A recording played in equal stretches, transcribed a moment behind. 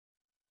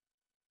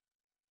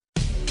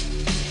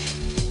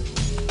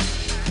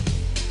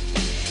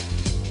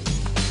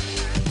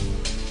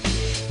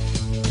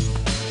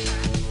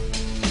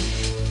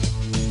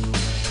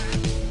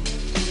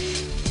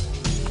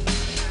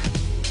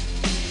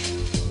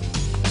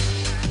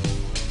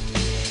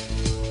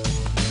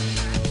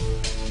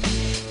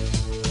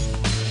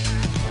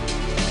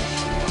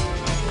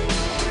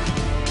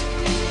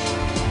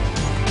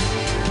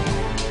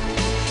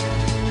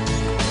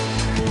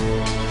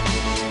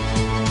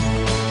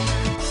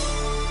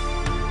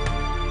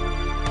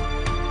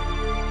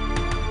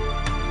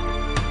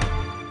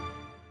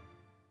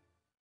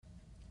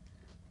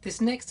This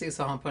next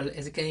example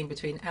is a game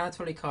between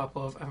Anatoly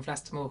Karpov and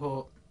Vlastimil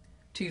Hort,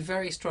 two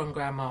very strong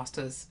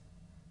grandmasters.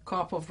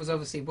 Karpov was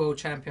obviously world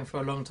champion for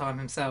a long time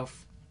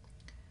himself.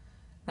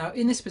 Now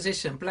in this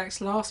position,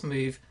 Black's last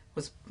move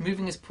was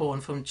moving his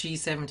pawn from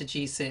g7 to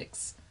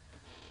g6,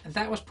 and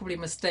that was probably a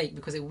mistake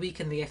because it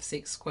weakened the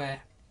f6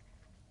 square.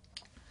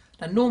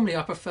 Now normally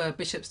I prefer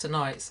bishops to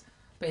knights,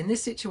 but in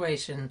this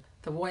situation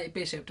the white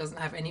bishop doesn't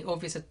have any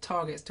obvious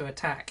targets to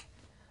attack,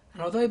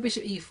 and although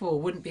bishop e4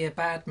 wouldn't be a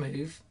bad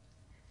move,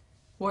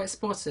 White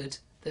spotted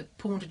that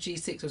pawn to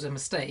g6 was a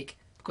mistake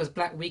because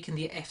Black weakened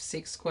the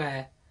f6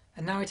 square,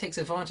 and now he takes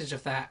advantage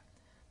of that.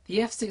 The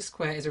f6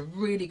 square is a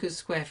really good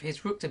square for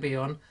his rook to be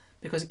on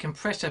because it can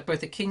pressure both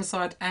the king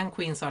side and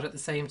queen side at the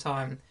same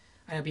time,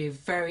 and it'll be a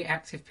very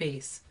active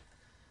piece.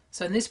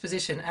 So in this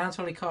position,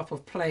 Anatoly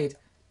Karpov played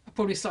a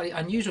probably slightly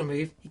unusual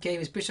move. He gave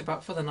his bishop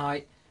up for the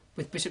knight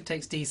with bishop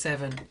takes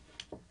d7,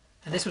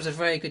 and this was a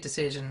very good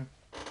decision.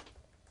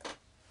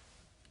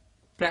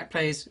 Black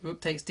plays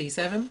rook takes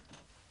d7,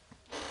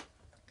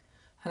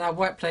 and now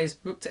White plays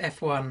rook to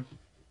f1.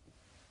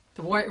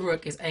 The white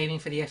rook is aiming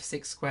for the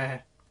f6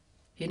 square.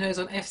 He knows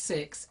on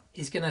f6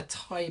 he's going to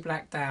tie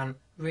Black down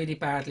really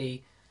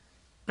badly.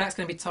 Black's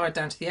going to be tied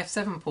down to the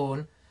f7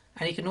 pawn,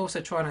 and he can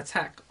also try and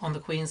attack on the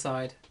queen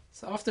side.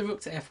 So after rook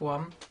to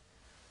f1,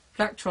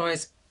 Black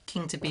tries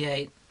king to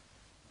b8,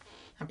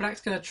 and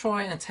Black's going to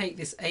try and take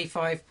this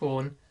a5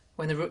 pawn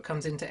when the rook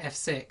comes into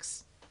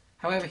f6.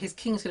 However, his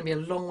king's going to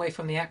be a long way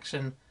from the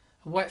action,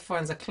 and White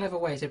finds a clever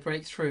way to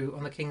break through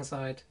on the king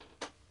side.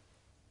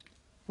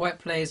 White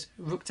plays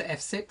rook to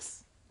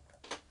f6,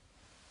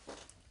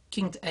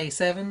 king to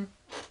a7,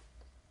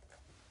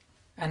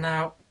 and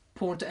now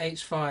pawn to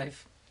h5.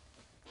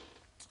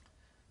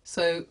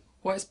 So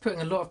White's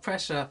putting a lot of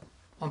pressure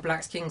on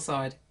Black's king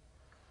side.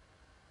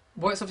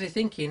 White's obviously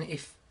thinking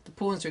if the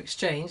pawns are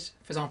exchanged,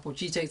 for example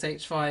g takes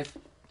h5,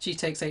 g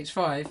takes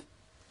h5,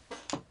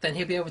 then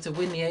he'll be able to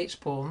win the h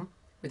pawn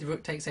with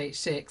rook takes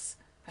h6,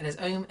 and his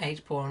own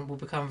h pawn will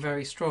become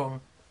very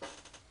strong.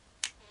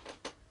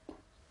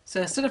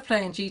 So instead of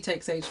playing g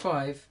takes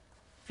h5,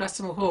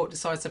 Vlastimil Hort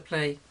decides to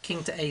play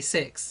king to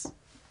a6.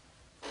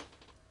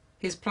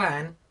 His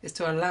plan is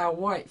to allow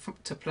White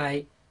to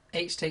play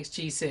h takes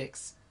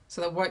g6,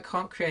 so that White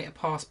can't create a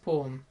passed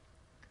pawn.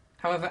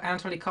 However,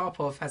 Anatoly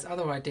Karpov has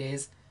other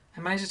ideas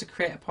and manages to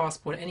create a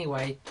passed pawn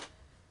anyway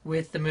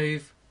with the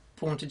move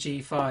pawn to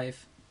g5.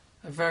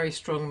 A very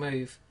strong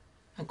move,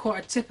 and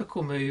quite a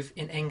typical move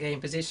in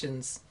endgame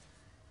positions.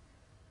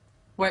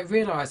 White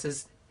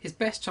realises his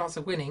best chance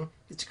of winning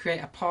is to create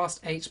a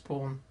passed h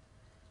pawn.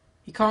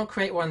 He can't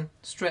create one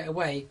straight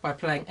away by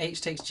playing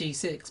h takes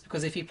g6,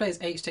 because if he plays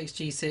h takes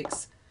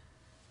g6,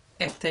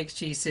 f takes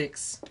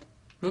g6,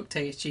 rook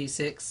takes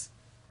g6,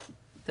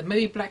 then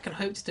maybe Black can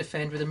hope to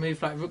defend with a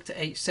move like rook to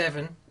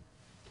h7,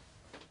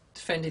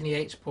 defending the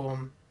h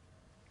pawn.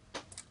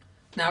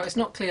 Now it's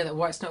not clear that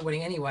White's not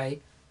winning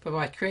anyway, but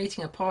by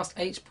creating a passed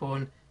h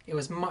pawn, it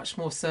was much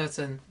more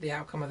certain the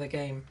outcome of the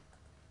game.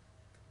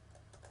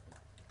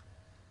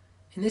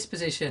 In this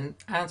position,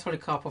 Anatoly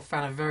Karpov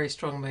found a very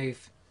strong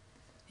move.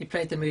 He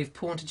played the move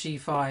pawn to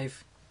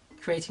g5,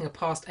 creating a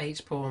passed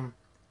h pawn.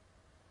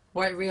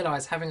 White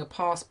realised having a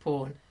passed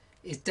pawn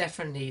is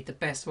definitely the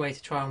best way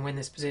to try and win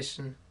this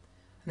position, and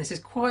this is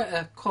quite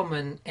a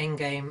common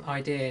endgame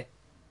idea.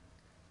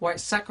 White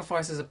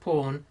sacrifices a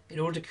pawn in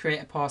order to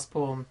create a passed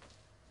pawn.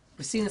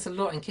 We've seen this a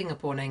lot in king and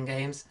pawn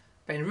endgames,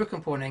 but in rook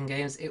and pawn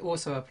endgames it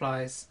also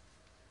applies.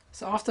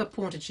 So after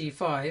pawn to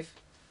g5,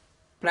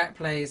 Black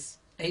plays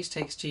h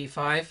takes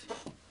g5,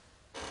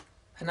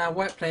 and now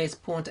White plays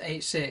pawn to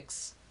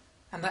h6,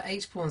 and that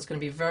h pawn is going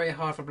to be very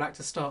hard for Black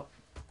to stop.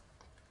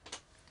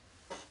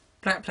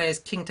 Black plays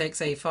king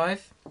takes a5,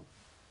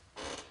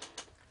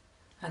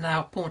 and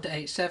now pawn to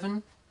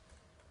h7.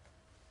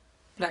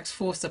 Black's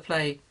forced to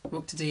play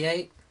rook to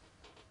d8,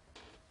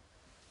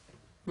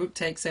 rook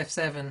takes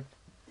f7,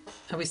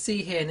 and we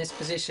see here in this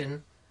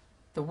position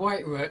the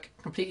white rook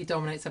completely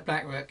dominates the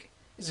black rook.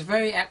 It's a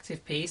very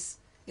active piece.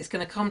 It's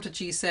going to come to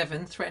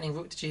g7, threatening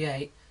rook to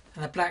g8,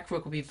 and the black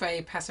rook will be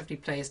very passively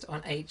placed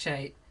on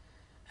h8.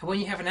 And when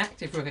you have an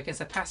active rook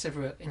against a passive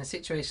rook in a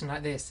situation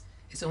like this,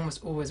 it's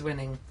almost always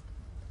winning.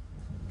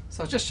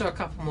 So I'll just show a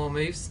couple more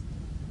moves.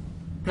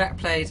 Black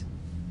played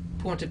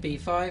pawn to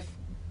b5,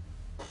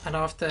 and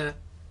after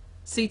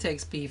c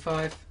takes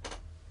b5,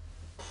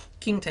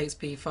 king takes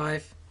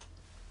b5,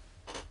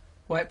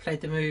 White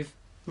played the move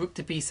rook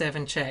to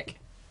b7 check.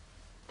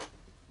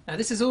 Now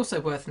this is also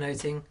worth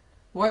noting.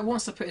 White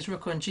wants to put his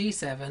rook on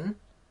g7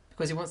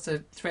 because he wants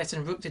to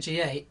threaten rook to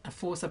g8 and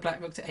force the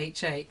black rook to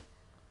h8.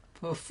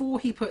 But before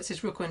he puts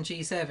his rook on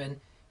g7,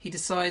 he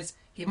decides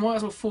he might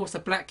as well force the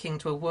black king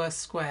to a worse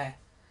square.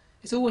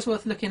 It's always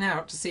worth looking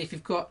out to see if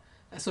you've got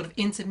a sort of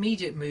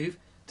intermediate move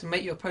to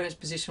make your opponent's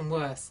position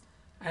worse.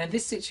 And in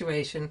this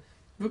situation,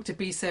 rook to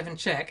b7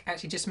 check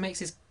actually just makes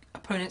his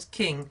opponent's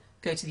king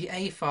go to the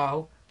a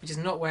file, which is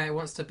not where it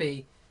wants to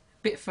be,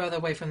 a bit further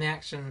away from the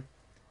action.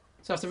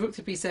 So after rook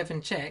to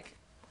b7 check,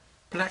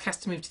 Black has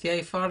to move to the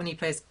a file, and he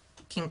plays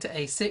king to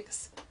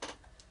a6,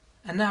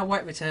 And now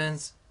white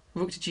returns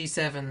rook to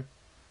g7,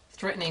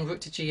 threatening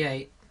rook to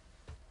g8.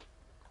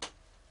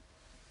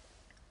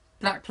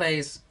 Black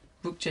plays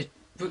rook to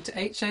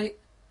h8,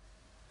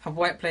 and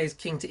white plays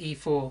king to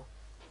e4.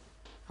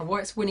 And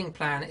white's winning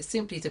plan is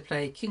simply to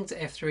play king to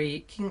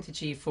f3, king to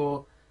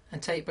g4,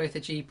 and take both the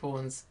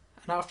g-pawns.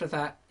 And after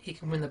that, he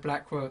can win the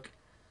black rook.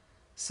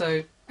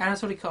 So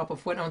Anatoly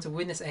Karpov went on to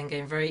win this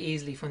endgame very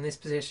easily from this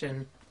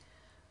position.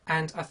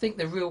 And I think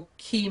the real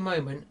key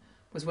moment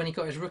was when he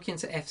got his rook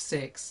into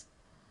f6.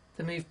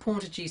 The move pawn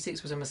to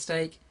g6 was a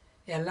mistake.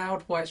 It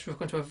allowed white's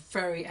rook onto a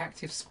very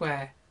active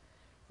square.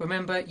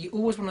 Remember, you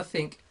always want to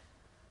think,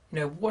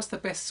 what's the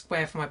best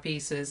square for my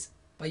pieces?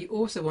 But you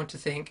also want to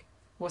think,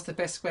 what's the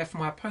best square for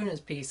my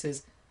opponent's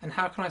pieces? And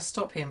how can I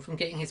stop him from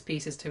getting his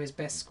pieces to his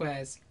best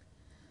squares?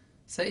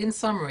 So in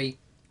summary,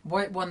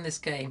 white won this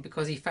game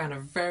because he found a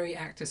very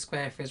active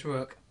square for his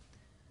rook.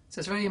 So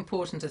it's very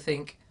important to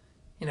think,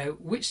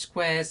 which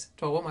squares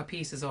do I want my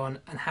pieces on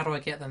and how do I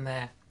get them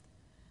there?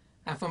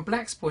 And from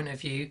black's point of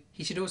view,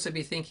 he should also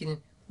be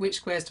thinking, which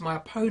squares do my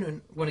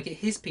opponent want to get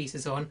his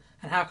pieces on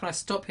and how can I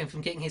stop him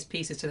from getting his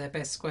pieces to their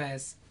best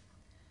squares?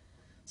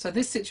 So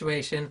this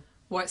situation,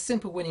 white's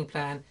simple winning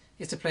plan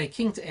is to play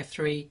king to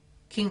f3,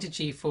 king to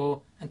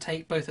g4 and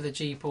take both of the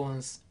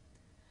g-pawns.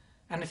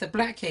 And if the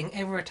black king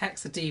ever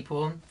attacks the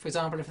d-pawn, for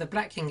example if the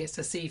black king gets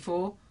to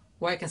c4,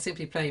 white can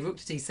simply play rook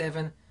to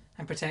d7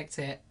 and protect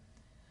it.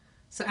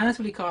 So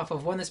Anatoly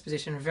Karpov won this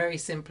position very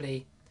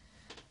simply,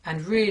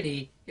 and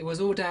really it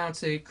was all down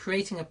to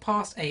creating a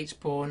passed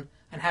h-pawn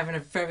and having a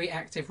very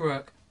active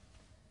rook.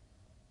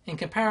 In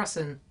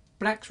comparison,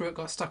 black's rook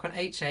got stuck on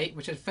h8,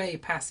 which is very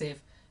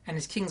passive, and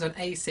his king's on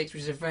a6,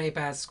 which is a very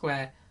bad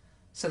square.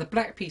 So the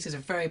black pieces are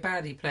very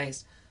badly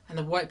placed and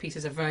the white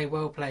pieces are very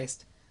well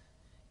placed.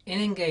 In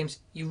endgames,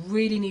 you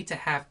really need to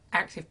have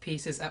active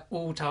pieces at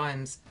all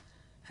times,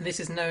 and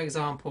this is no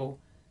example,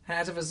 and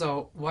as a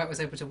result, white was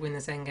able to win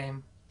this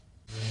endgame.